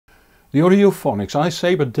The Audiophonics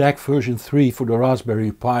Sabre DAC version 3 for the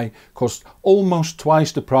Raspberry Pi cost almost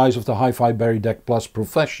twice the price of the Hi-Fi Berry DAC Plus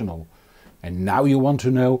Professional. And now you want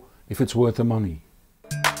to know if it's worth the money.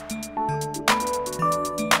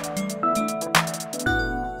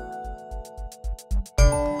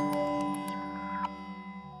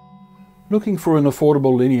 Looking for an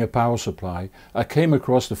affordable linear power supply, I came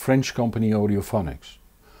across the French company Audiophonics.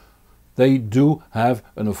 They do have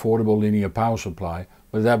an affordable linear power supply,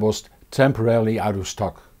 but that was temporarily out of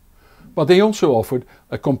stock. But they also offered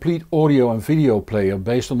a complete audio and video player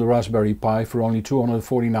based on the Raspberry Pi for only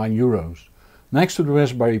 €249. Next to the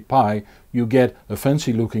Raspberry Pi you get a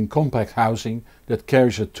fancy looking compact housing that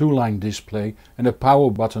carries a 2-line display and a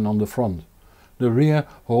power button on the front. The rear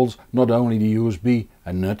holds not only the USB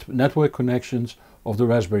and network connections of the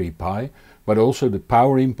Raspberry Pi, but also the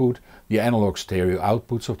power input, the analog stereo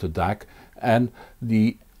outputs of the DAC and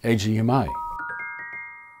the HDMI.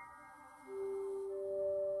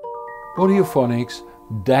 Audiophonics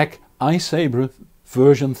DAC Sabre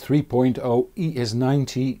version 3.0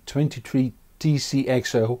 ES90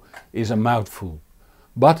 23TCXO is a mouthful,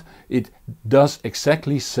 but it does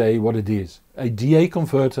exactly say what it is: a DA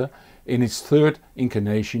converter in its third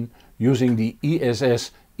incarnation using the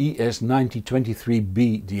ESS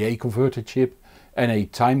ES9023B DA converter chip and a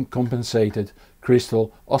time compensated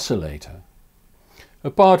crystal oscillator.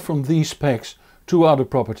 Apart from these specs, two other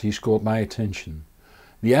properties caught my attention.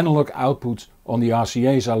 The analog outputs on the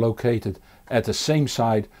RCAs are located at the same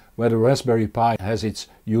side where the Raspberry Pi has its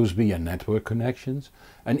USB and network connections,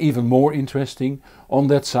 and even more interesting, on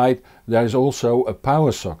that side there is also a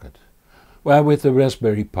power socket, where with the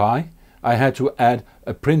Raspberry Pi I had to add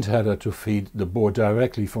a print header to feed the board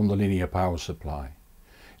directly from the linear power supply.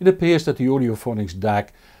 It appears that the Audiophonics DAC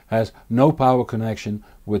has no power connection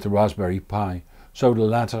with the Raspberry Pi, so the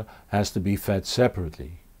latter has to be fed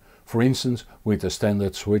separately. For instance, with the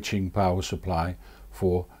standard switching power supply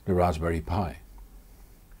for the Raspberry Pi.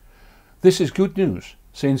 This is good news,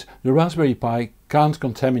 since the Raspberry Pi can't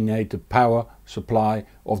contaminate the power supply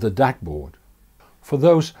of the DAC board. For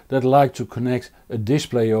those that like to connect a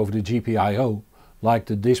display over the GPIO, like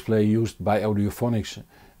the display used by Audiophonics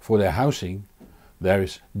for their housing, there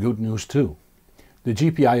is good news too. The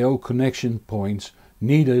GPIO connection points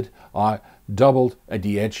needed are doubled at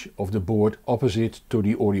the edge of the board opposite to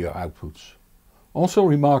the audio outputs. Also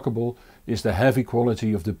remarkable is the heavy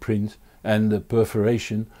quality of the print and the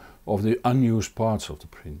perforation of the unused parts of the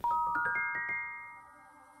print.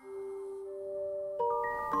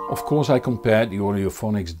 Of course I compared the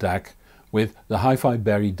Audiophonics DAC with the Hi-Fi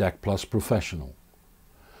Berry DAC Plus Professional.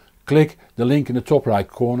 Click the link in the top right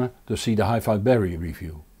corner to see the Hi-Fi Berry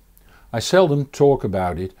review. I seldom talk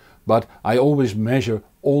about it, but I always measure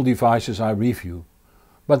all devices I review.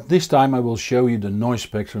 But this time I will show you the noise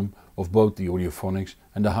spectrum of both the Audiophonics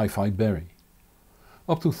and the Hi-Fi Berry.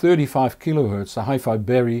 Up to 35 kHz the Hi-Fi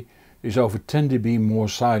Berry is over 10 dB more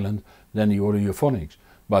silent than the Audiophonics,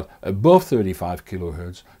 but above 35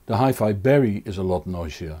 kHz the Hi-Fi Berry is a lot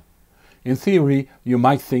noisier. In theory you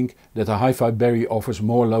might think that the Hi-Fi Berry offers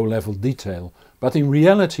more low-level detail, but in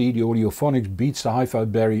reality the Audiophonics beats the Hi-Fi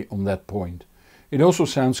Berry on that point. It also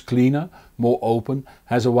sounds cleaner, more open,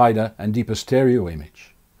 has a wider and deeper stereo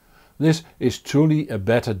image. This is truly a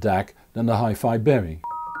better DAC than the Hi-Fi Berry.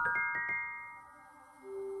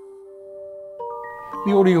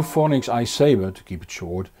 The Audiophonics Sabre, to keep it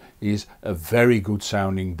short, is a very good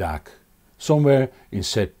sounding DAC. Somewhere in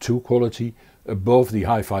set 2 quality, above the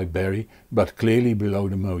Hi-Fi Berry, but clearly below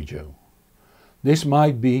the Mojo. This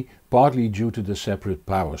might be partly due to the separate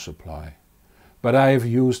power supply. But I have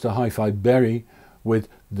used the Hi-Fi Berry with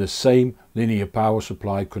the same linear power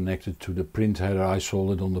supply connected to the print header I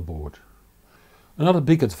soldered on the board. Another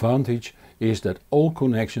big advantage is that all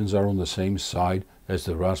connections are on the same side as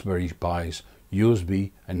the Raspberry Pi's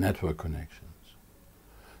USB and network connections.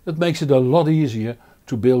 That makes it a lot easier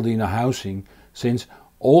to build in a housing, since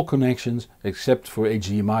all connections except for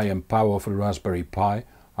HDMI and power for the Raspberry Pi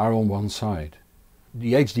are on one side.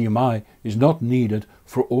 The HDMI is not needed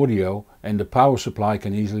for audio and the power supply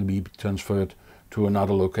can easily be transferred to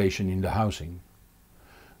another location in the housing.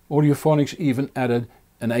 Audiophonics even added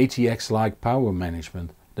an ATX-like power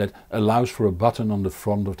management that allows for a button on the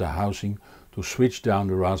front of the housing to switch down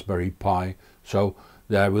the Raspberry Pi, so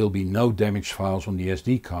there will be no damaged files on the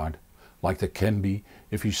SD card, like there can be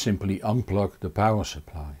if you simply unplug the power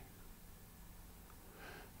supply.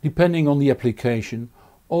 Depending on the application,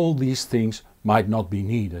 all these things might not be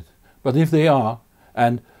needed, but if they are,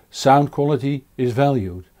 and sound quality is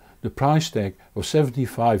valued, the price tag of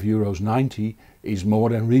 €75.90 is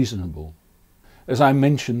more than reasonable. As I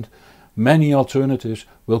mentioned, many alternatives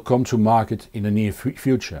will come to market in the near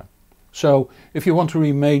future. So if you want to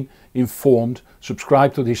remain informed,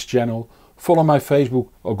 subscribe to this channel, follow my Facebook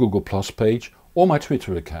or Google Plus page or my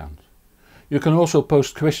Twitter account. You can also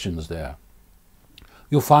post questions there.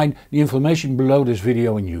 You'll find the information below this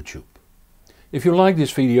video on YouTube. If you like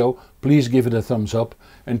this video, please give it a thumbs up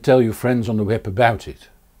and tell your friends on the web about it.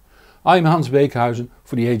 I'm Hans Beekhuizen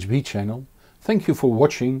for the HB channel. Thank you for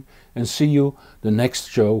watching and see you the next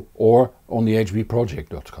show or on the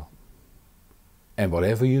hbproject.com. And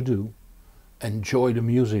whatever you do, enjoy the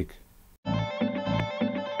music.